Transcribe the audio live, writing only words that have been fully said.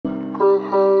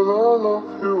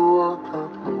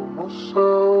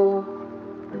myself.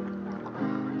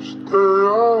 Stay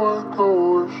awake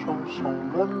away from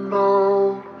someone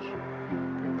else.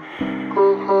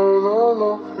 Girl, how I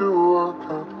love you, I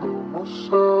can't love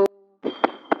myself.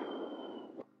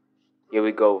 Here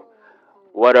we go.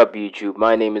 What up, YouTube?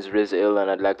 My name is Rizil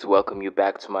and I'd like to welcome you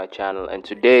back to my channel. And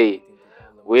today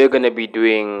we're gonna be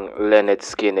doing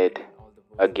LYNYRD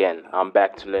again. I'm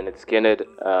back to LYNYRD.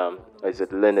 Is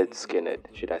it LYNYRD?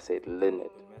 Should I say it LYNYRD?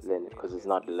 Because it's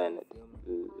not Leonard.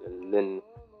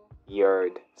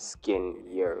 LYNYRD,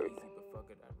 SKYNYRD.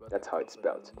 That's how it's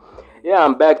spelled. Yeah,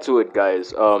 I'm back to it,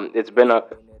 guys. It's been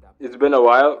a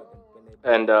while,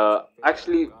 and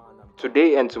actually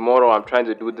today and tomorrow I'm trying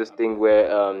to do this thing where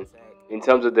in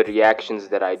terms of the reactions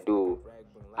that I do,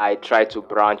 I try to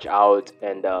branch out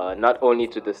and not only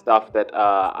to the stuff that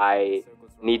I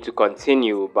need to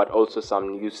continue, but also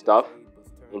some new stuff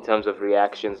in terms of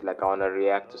reactions. Like I want to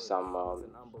react to some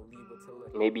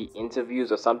maybe interviews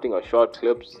or something, or short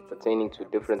clips pertaining to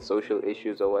different social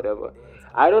issues or whatever.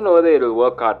 I don't know whether it'll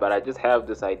work out, but I just have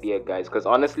this idea, guys, because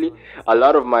honestly a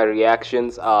lot of my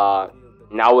reactions are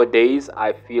nowadays,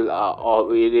 I feel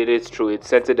it is true, it's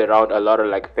centered around a lot of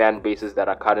like fan bases that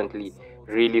are currently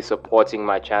really supporting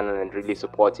my channel and really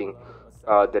supporting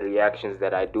the reactions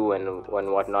that I do and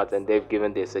whatnot, and they've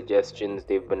given their suggestions,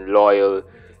 they've been loyal,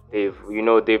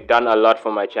 they've done a lot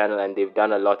for my channel, and they've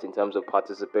done a lot in terms of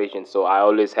participation. So I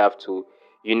always have to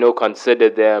consider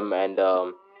them and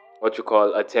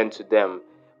attend to them.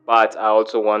 But I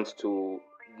also want to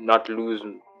not lose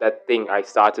that thing I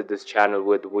started this channel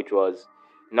with, which was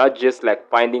not just like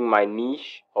finding my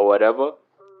niche or whatever,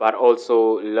 but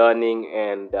also learning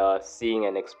and seeing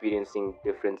and experiencing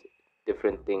different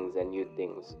things and new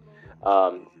things.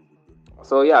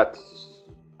 So yeah,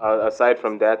 aside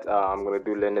from that, I'm gonna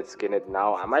do LYNYRD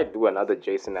now. I might do another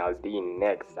Jason Aldean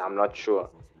next. I'm not sure.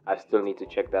 I still need to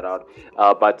check that out.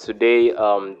 But today,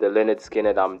 the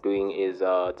LYNYRD I'm doing is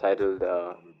titled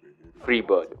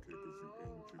Freebird.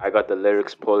 I got the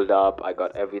lyrics pulled up. I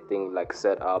got everything like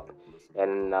set up,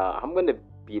 and I'm gonna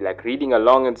be like reading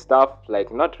along and stuff.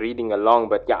 Like not reading along,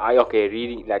 but yeah,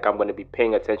 reading. Like I'm gonna be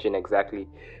paying attention exactly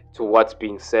to what's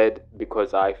being said,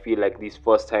 because I feel like these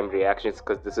first time reactions,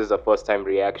 because this is a first time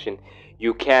reaction,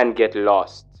 you can get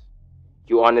lost.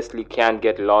 You honestly can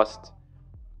get lost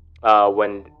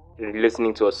when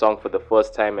listening to a song for the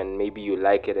first time, and maybe you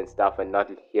like it and stuff and not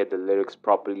hear the lyrics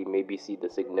properly, maybe see the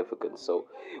significance. So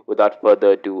without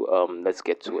further ado, let's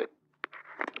get to it.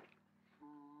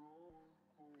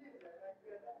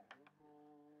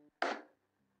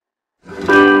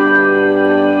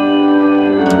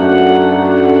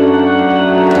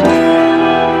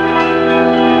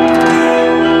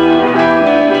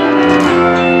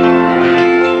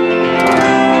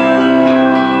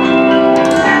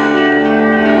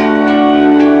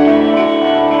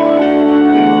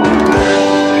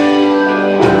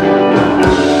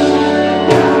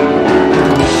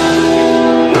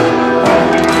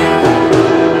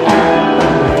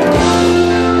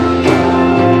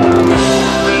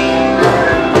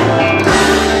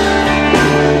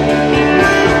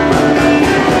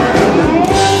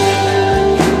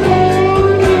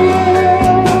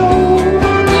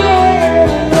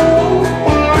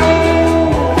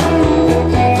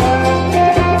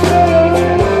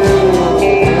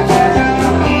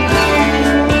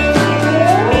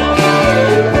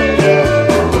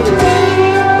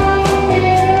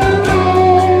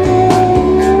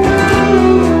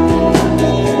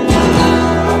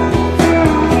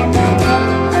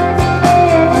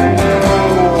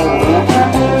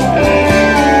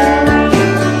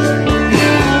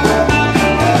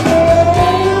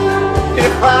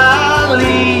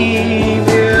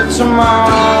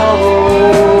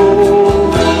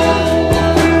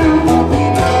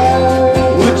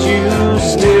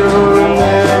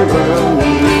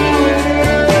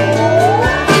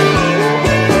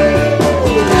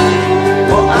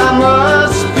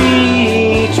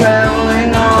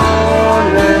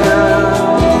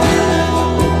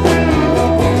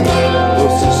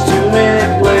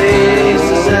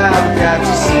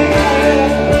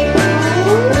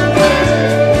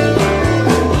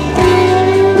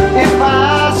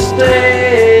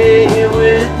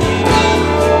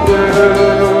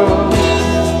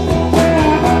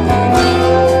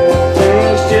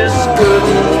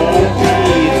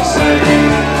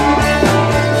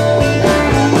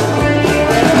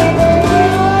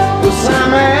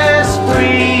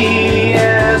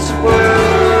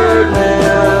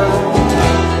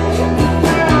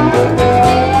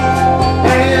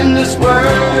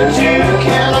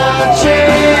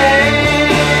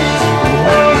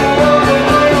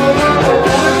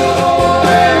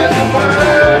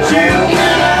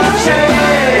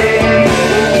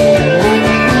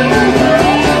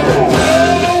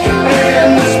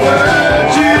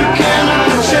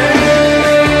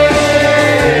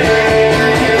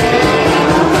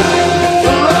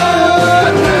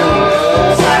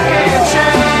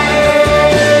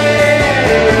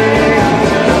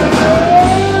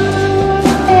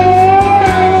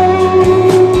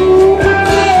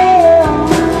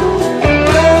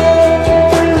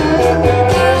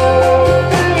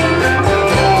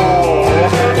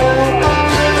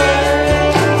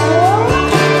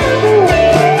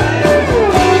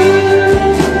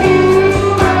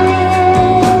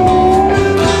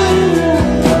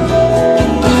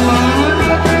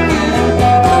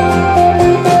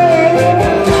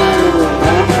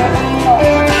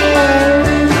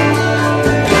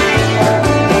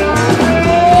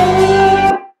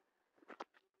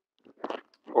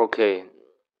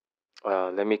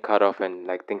 Let me cut off and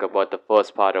like think about the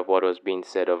first part of what was being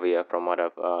said over here from what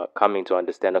I've coming to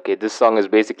understand. Okay, this song is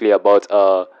basically about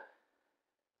a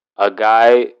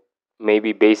guy,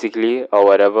 maybe basically or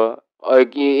whatever. Or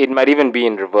it might even be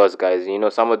in reverse, guys. You know,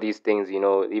 some of these things, you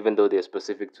know, even though they're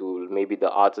specific to maybe the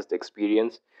artist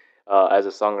experience, as a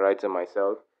songwriter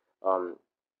myself, um,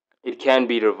 it can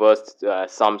be reversed.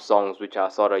 Some songs which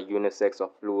are sort of unisex or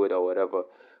fluid or whatever,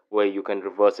 where you can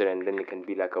reverse it and then it can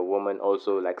be like a woman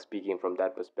also like speaking from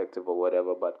that perspective or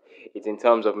whatever. But it's in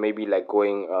terms of maybe like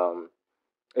going.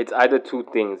 It's either two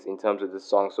things in terms of the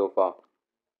song so far,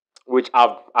 which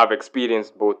I've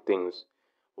experienced both things.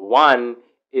 One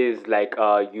is like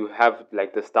you have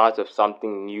like the start of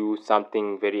something new,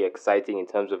 something very exciting in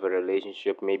terms of a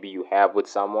relationship maybe you have with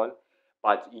someone,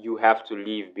 but you have to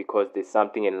leave because there's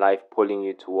something in life pulling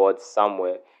you towards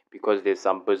somewhere, because there's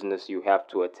some business you have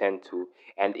to attend to.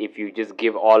 And if you just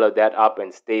give all of that up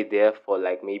and stay there for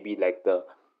like maybe like the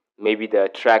maybe the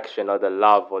attraction or the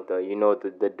love or the you know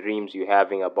the dreams you're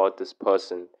having about this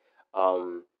person,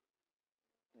 um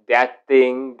that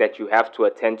thing that you have to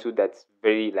attend to that's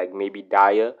very like maybe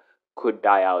dire could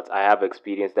die out. I have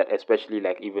experienced that, especially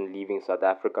like even leaving South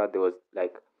Africa. There was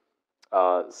like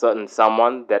certain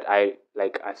someone that I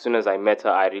like as soon as I met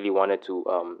her, I really wanted to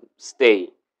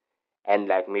stay and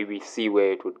like maybe see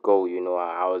where it would go. You know,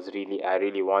 I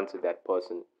really wanted that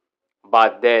person,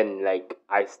 but then like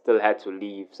I still had to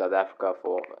leave South Africa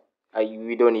for.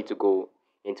 We don't need to go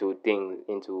into things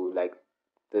into like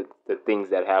the things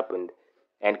that happened,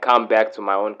 and come back to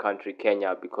my own country,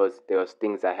 Kenya, because there was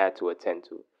things I had to attend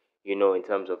to, you know, in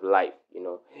terms of life, you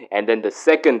know. And then the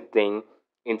second thing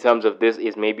in terms of this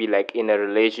is maybe like in a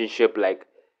relationship, like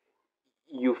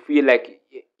you feel like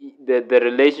the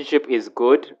relationship is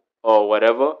good or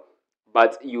whatever,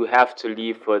 but you have to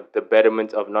leave for the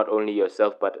betterment of not only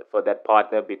yourself but for that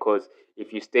partner, because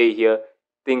if you stay here,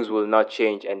 things will not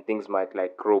change and things might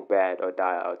like grow bad or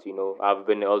die out. You know, I've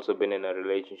been also been in a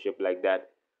relationship like that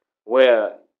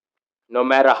where no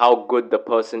matter how good the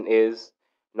person is,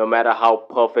 no matter how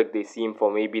perfect they seem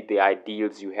for maybe the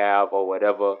ideals you have or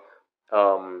whatever,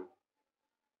 um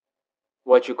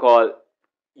what you call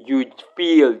you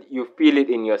feel it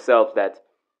in yourself that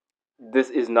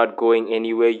this is not going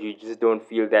anywhere. You just don't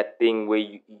feel that thing where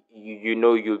you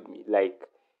know you like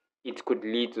it could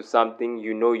lead to something.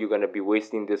 You know you're going to be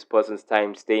wasting this person's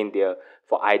time staying there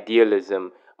for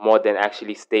idealism more than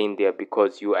actually staying there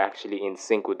because you're actually in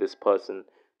sync with this person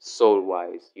soul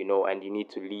wise, you know. And you need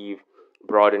to leave,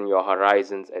 broaden your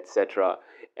horizons, etc.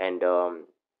 And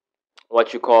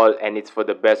what you call and it's for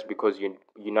the best because you're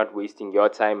not wasting your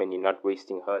time and you're not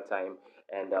wasting her time,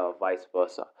 and vice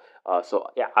versa. So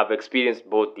yeah, I've experienced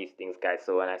both these things, guys.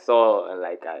 So when I saw and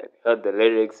like I heard the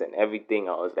lyrics and everything,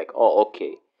 I was like, oh,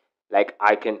 okay, like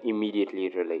I can immediately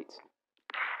relate.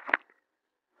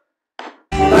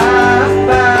 Bye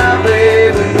bye,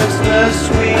 baby, Christmas,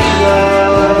 sweet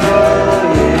love.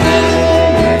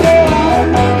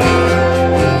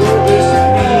 This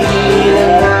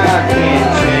feeling I can't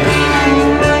change.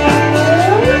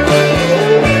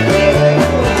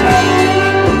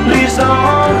 Please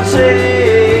don't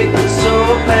take it so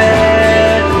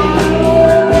badly.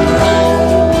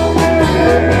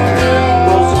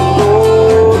 'Cause the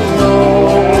Lord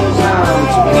knows I'm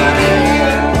to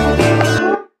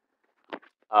blame.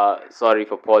 Sorry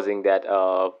for pausing that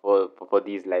for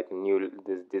these like new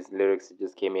this lyrics that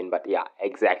just came in, but yeah,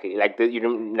 exactly like the you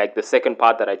know, like the second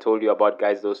part that I told you about,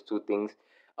 guys, those two things.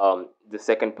 The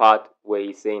second part where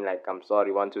he's saying like I'm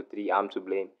sorry, 1 2 3, I'm to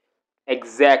blame.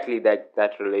 Exactly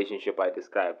that relationship I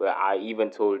described, where I even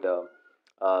told the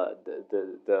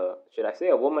should I say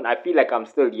a woman? I feel like I'm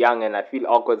still young and I feel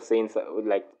awkward saying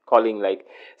like calling like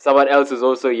someone else is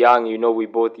also young. You know, we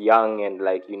both young and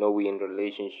like you know we in a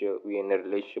relationship,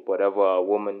 whatever. A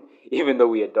woman, even though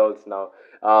we adults now.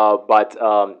 But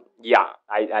yeah,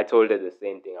 I told her the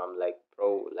same thing. I'm like,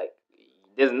 bro, like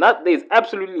there's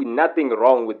absolutely nothing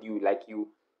wrong with you. Like you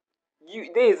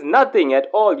there is nothing at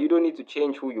all. You don't need to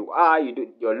change who you are. You do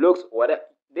your looks, whatever.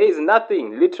 There is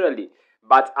nothing literally,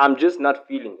 but I'm just not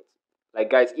feeling it. Like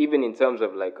guys, even in terms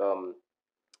of like the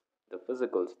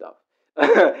physical stuff,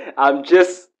 I'm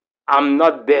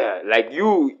not there. Like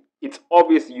you, it's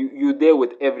obvious you there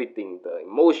with everything, the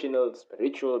emotional,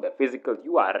 spiritual, the physical.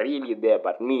 You are really there,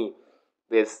 but me,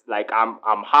 there's like I'm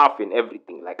half in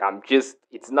everything. Like I'm just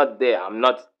it's not there. I'm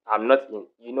not in.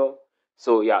 You know.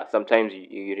 So yeah, sometimes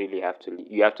you really have to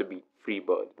you have to be free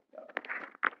bird.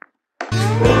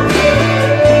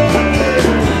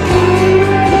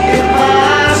 If I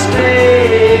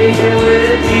stay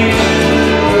with you,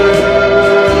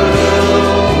 girl,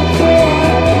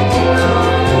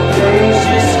 things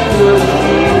just could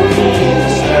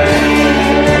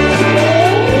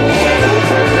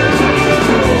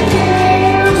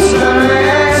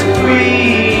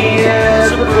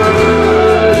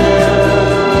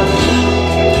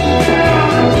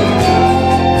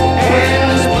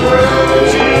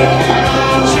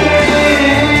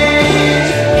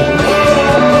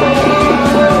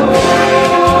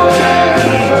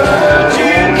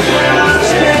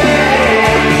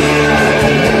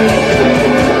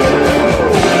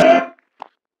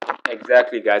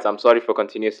Exactly, guys. I'm sorry for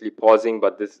continuously pausing,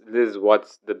 but this is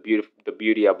what's the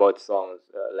beauty about songs.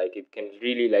 Like it can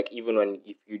really like even when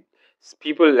if you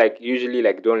people like usually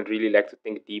like don't really like to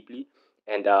think deeply,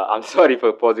 and I'm sorry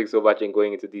for pausing so much and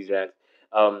going into these rants.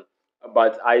 Um,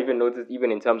 but I even noticed even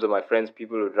in terms of my friends,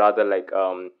 people would rather like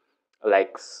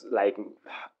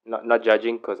not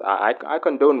judging because I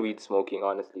condone weed smoking.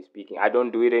 Honestly speaking, I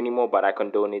don't do it anymore, but I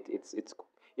condone it.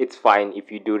 It's fine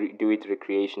if you do it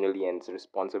recreationally and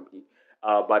responsibly.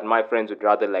 But my friends would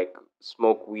rather like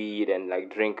smoke weed and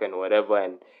like drink and whatever,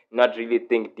 and not really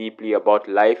think deeply about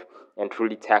life and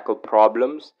truly tackle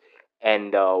problems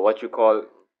and what you call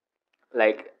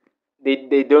like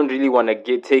they don't really want to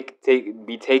get take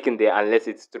be taken there unless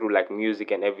it's through like music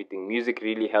and everything. Music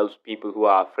really helps people who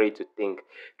are afraid to think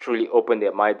truly open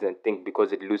their minds and think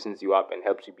because it loosens you up and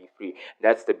helps you be free.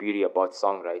 That's the beauty about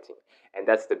songwriting, and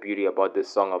that's the beauty about this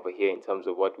song over here in terms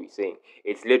of what we're saying.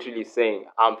 It's literally saying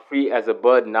I'm free as a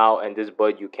bird now, and this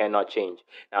bird you cannot change.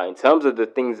 Now in terms of the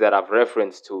things that I've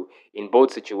referenced to in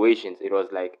both situations, it was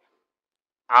like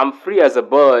I'm free as a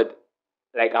bird,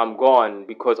 like I'm gone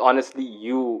because honestly,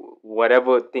 you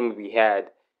whatever thing we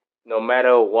had, no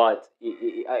matter what,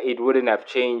 it wouldn't have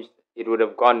changed. It would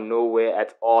have gone nowhere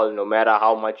at all. No matter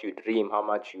how much you dream, how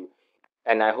much you,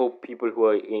 and I hope people who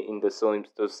are in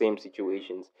those same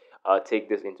situations take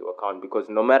this into account because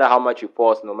no matter how much you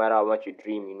force, no matter how much you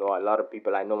dream, a lot of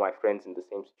people I know, my friends in the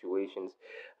same situations,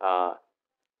 uh,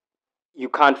 you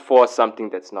can't force something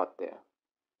that's not there.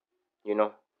 You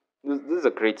know, this is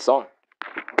a great song.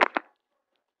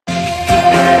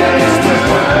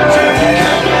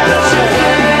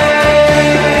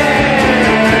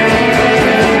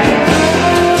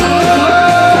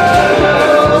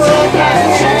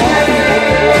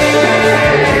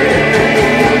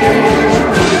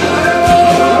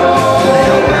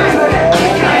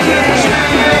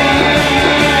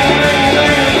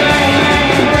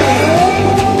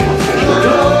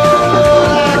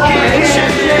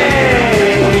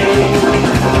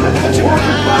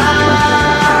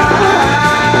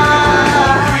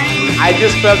 I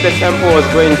just felt the tempo was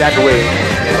going that way.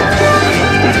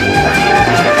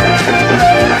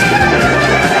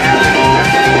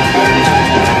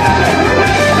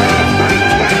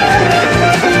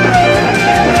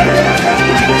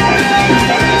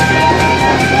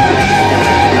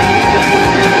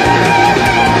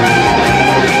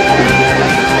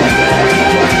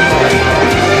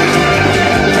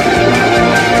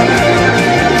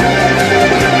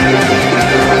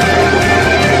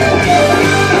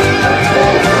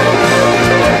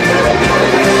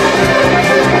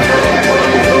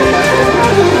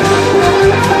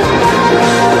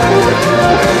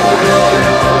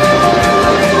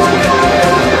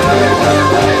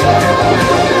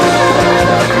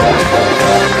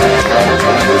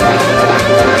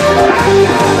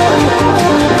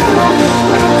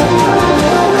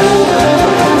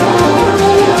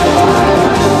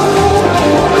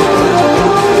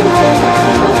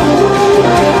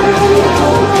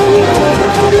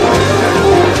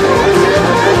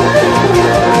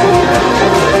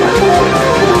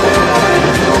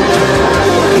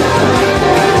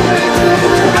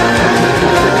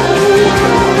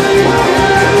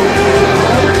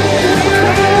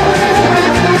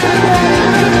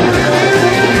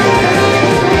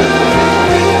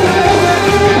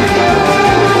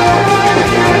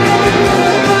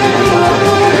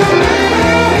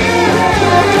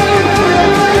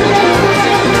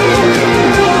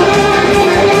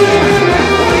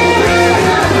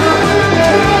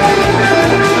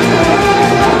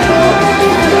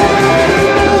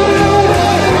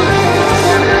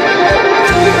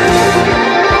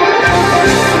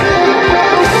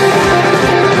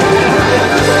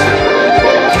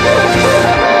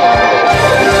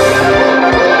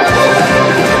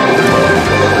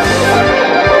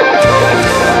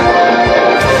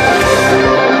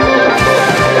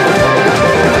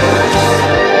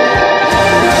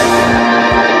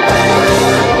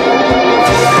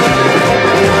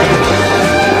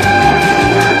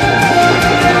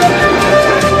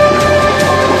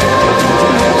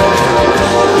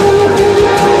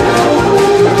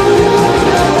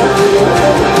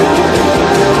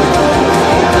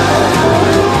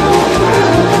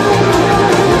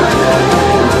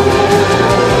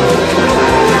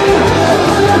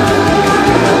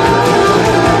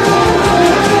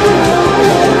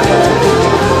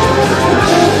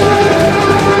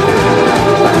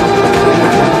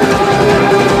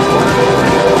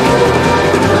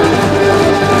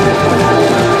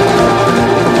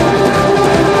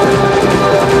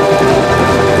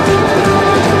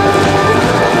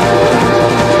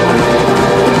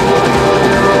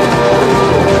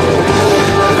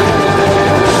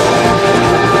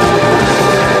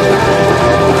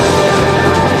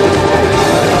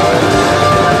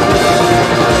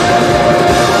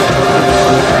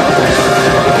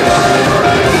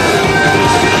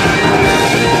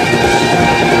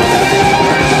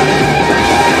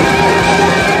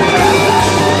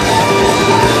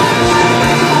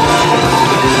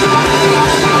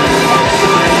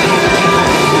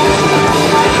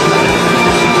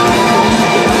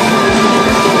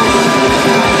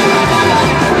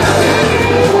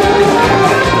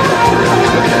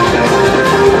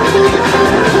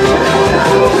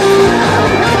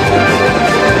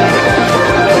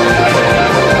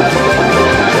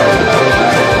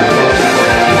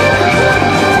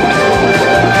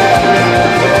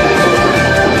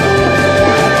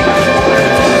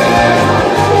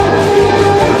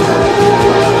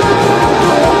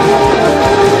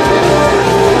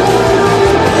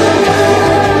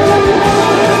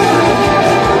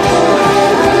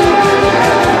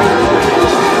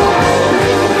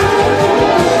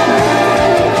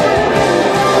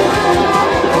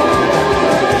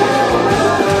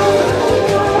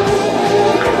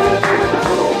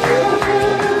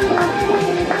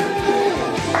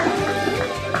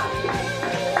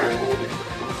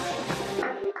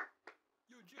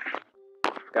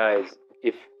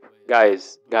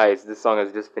 guys, this song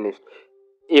has just finished.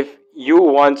 If you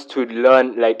want to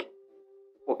learn, like,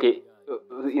 okay,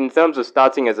 in terms of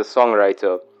starting as a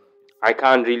songwriter, I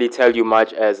can't really tell you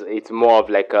much, as it's more of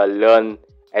like a learn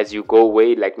as you go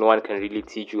way. Like, no one can really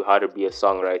teach you how to be a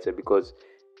songwriter, because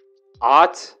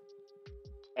art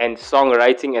and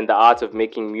songwriting and the art of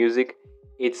making music,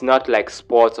 it's not like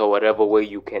sports or whatever, where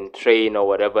you can train or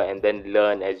whatever and then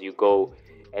learn as you go,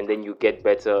 and then you get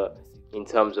better in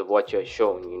terms of what you're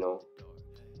shown,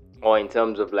 or in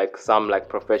terms of like some like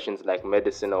professions like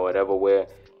medicine or whatever, where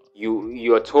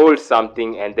you're told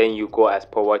something and then you go as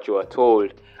per what you are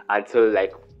told, until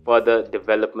like further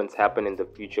developments happen in the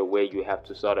future, where you have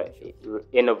to sort of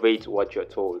innovate what you're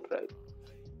told, right?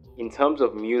 In terms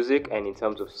of music and in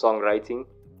terms of songwriting,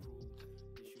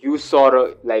 you sort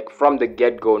of like from the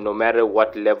get-go, no matter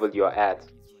what level you're at,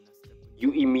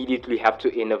 you immediately have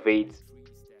to innovate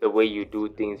the way you do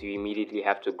things. You immediately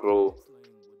have to grow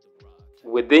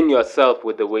within yourself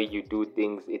with the way you do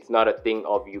things. It's not a thing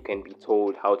of you can be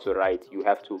told how to write. You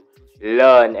have to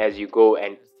learn as you go,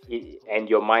 and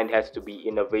your mind has to be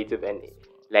innovative, and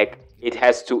like it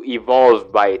has to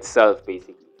evolve by itself,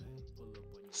 basically.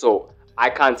 So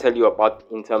I can't tell you about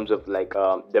in terms of like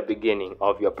the beginning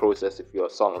of your process if you're a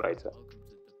songwriter,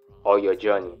 or your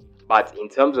journey, but in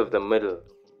terms of the middle,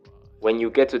 when you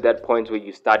get to that point where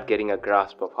you start getting a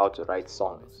grasp of how to write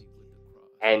songs,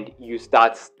 and you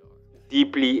start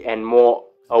deeply and more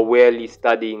awarely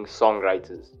studying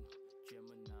songwriters,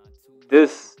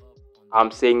 this,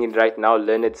 I'm saying it right now,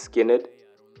 Leonard Skinner,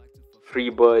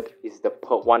 Freebird is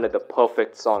one of the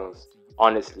perfect songs,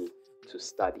 honestly, to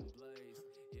study.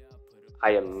 I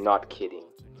am not kidding,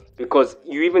 because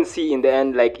you even see in the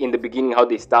end, like in the beginning, how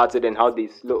they started and how they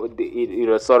it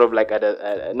was sort of like at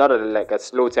not at like a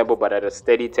slow tempo, but at a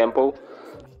steady tempo.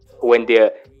 When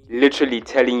they're literally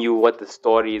telling you what the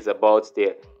story is about,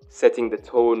 they're setting the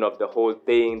tone of the whole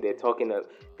thing.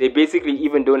 They basically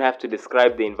even don't have to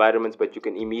describe the environments, but you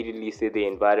can immediately see the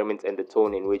environments and the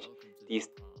tone in which these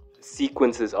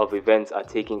sequences of events are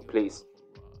taking place.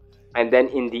 And then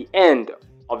in the end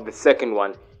of the second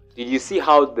one, did you see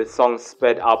how the song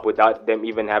sped up without them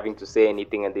even having to say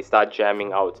anything, and they start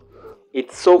jamming out?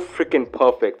 It's so freaking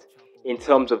perfect in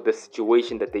terms of the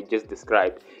situation that they just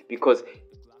described. Because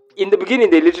in the beginning,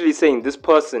 they're literally saying this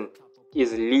person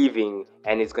is leaving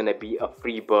and it's gonna be a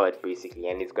free bird, basically,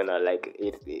 and it's gonna like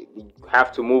you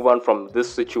have to move on from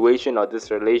this situation or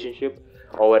this relationship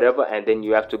or whatever, and then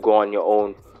you have to go on your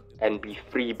own and be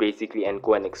free, basically, and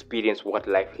go and experience what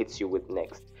life hits you with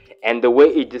next. And the way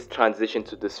it just transitioned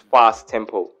to this fast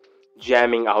tempo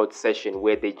jamming out session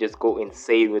where they just go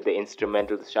insane with the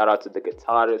instrumentals. Shout out to the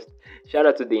guitarist, shout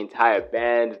out to the entire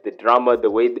band, the drummer, the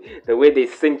way they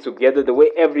sing together, the way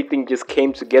everything just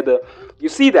came together. You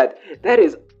see that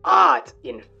is art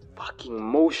in fucking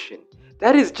motion.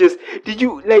 That is just, did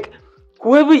you like,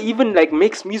 whoever even like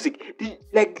makes music,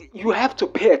 you have to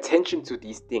pay attention to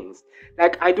these things.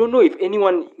 Like, I don't know if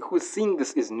anyone who's seeing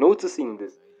this is noticing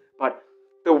this, but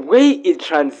the way it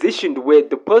transitioned, where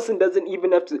the person doesn't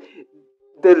even have to,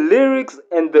 the lyrics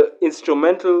and the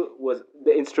instrumental was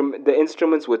the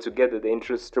instruments were together, the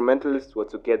instrumentalists were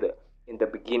together in the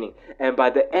beginning, and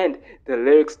by the end the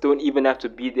lyrics don't even have to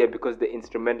be there, because the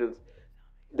instrumentalists,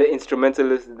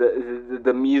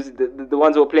 the music, the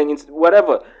ones who are playing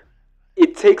whatever,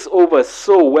 it takes over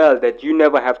so well that you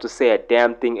never have to say a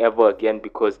damn thing ever again,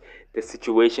 because the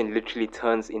situation literally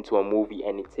turns into a movie,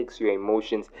 and it takes your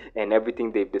emotions and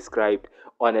everything they've described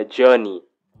on a journey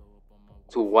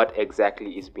to what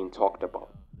exactly is being talked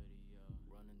about.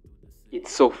 It's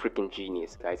so freaking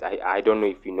genius, guys. I don't know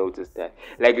if you noticed that.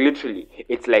 Like, literally,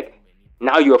 it's like,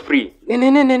 now you're free. You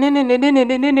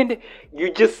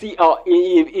just see,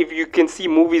 if you can see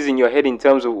movies in your head in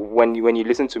terms of when you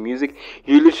listen to music,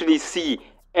 you literally see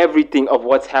everything of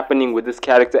what's happening with this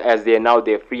character as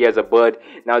they're free as a bird.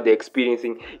 Now they're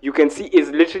experiencing. You can see it's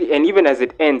literally, and even as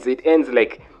it ends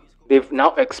like they've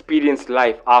now experienced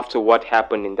life after what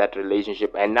happened in that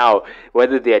relationship, and now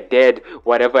whether they're dead,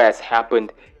 whatever has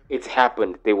happened, it's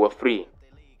happened. They were free,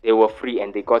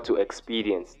 and they got to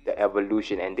experience the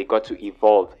evolution, and they got to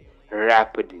evolve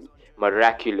rapidly,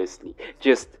 miraculously.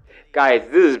 Just, guys,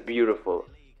 this is beautiful.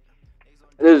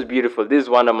 This is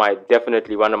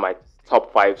definitely one of my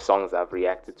top 5 songs I've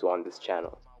reacted to on this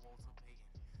channel.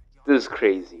 This is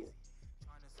crazy.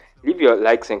 Leave your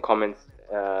likes and comments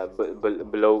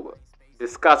below.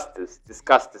 Discuss this.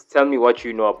 Tell me what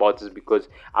you know about this, because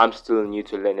I'm still new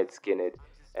to Lynyrd Skynyrd,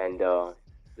 and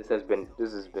this has been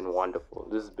wonderful.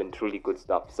 This has been truly good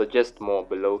stuff. Suggest more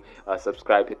below.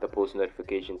 Subscribe, hit the post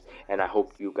notifications, and I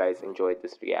hope you guys enjoyed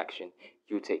this reaction.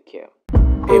 You take care.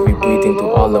 Heavy breathing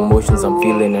through all emotions I'm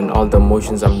feeling, and all the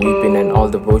emotions I'm reaping, and all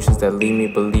devotions that leave me.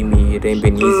 Believe me, it ain't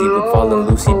been easy with falling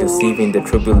loosey, deceiving the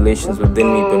tribulations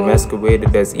within me, but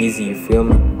masqueraded as easy, you feel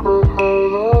me?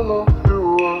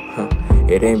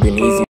 It ain't been easy.